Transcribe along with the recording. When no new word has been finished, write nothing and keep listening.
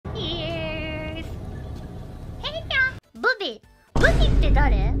Bubi! Bubi って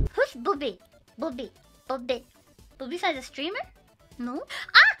誰？ Who's Bubi? Bubi. Bubi. Bubi's a streamer? No?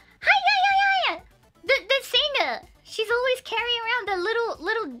 Ah! Hi! The singer! She's always carrying around the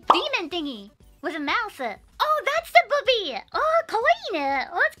little demon thingy with a mouse. Oh, that's the Bubi! Oh, kawaii ne.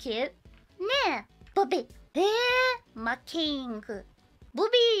 Oh, that's cute. Ne, Bubi. Making.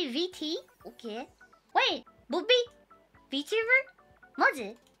 Bubi VT? Okay. Wait, Bubi Vtuber? マ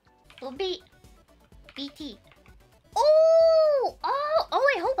ジ? Bubi BT. Oh,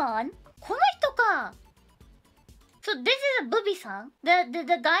 wait, hold on. この人か. So this is a Bubi-san.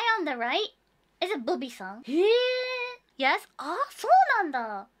 The guy on the right is a Bubi-san. へえ。Yes? あ、そうなん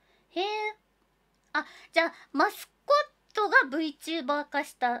だ。へえ。あ、じゃあマスコットが VTuber 化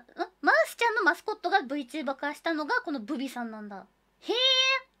した、マウスちゃんのマスコットが VTuber 化したのがこのブビさんなんだ。へえ。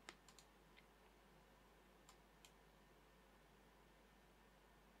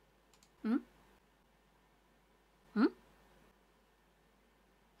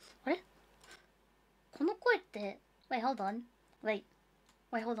あれ、この声って。Wait, hold on. Wait,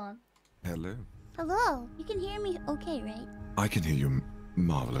 hold on. Hello. Hello. You can hear me okay, right? I can hear you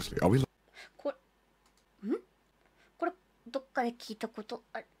marvelously. Are we? これどっかで聞いたこと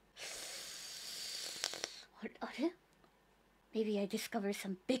あれ。あれ Maybe I discovered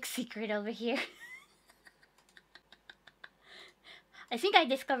some big secret over here. I think I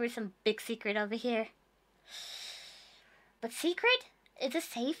discovered some big secret over here. But secret is a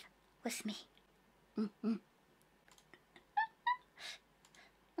safe with me. なん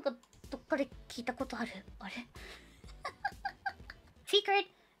かどっかで聞いたことある。あれ？Secret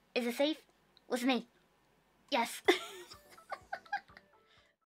is a safe with me. Yes.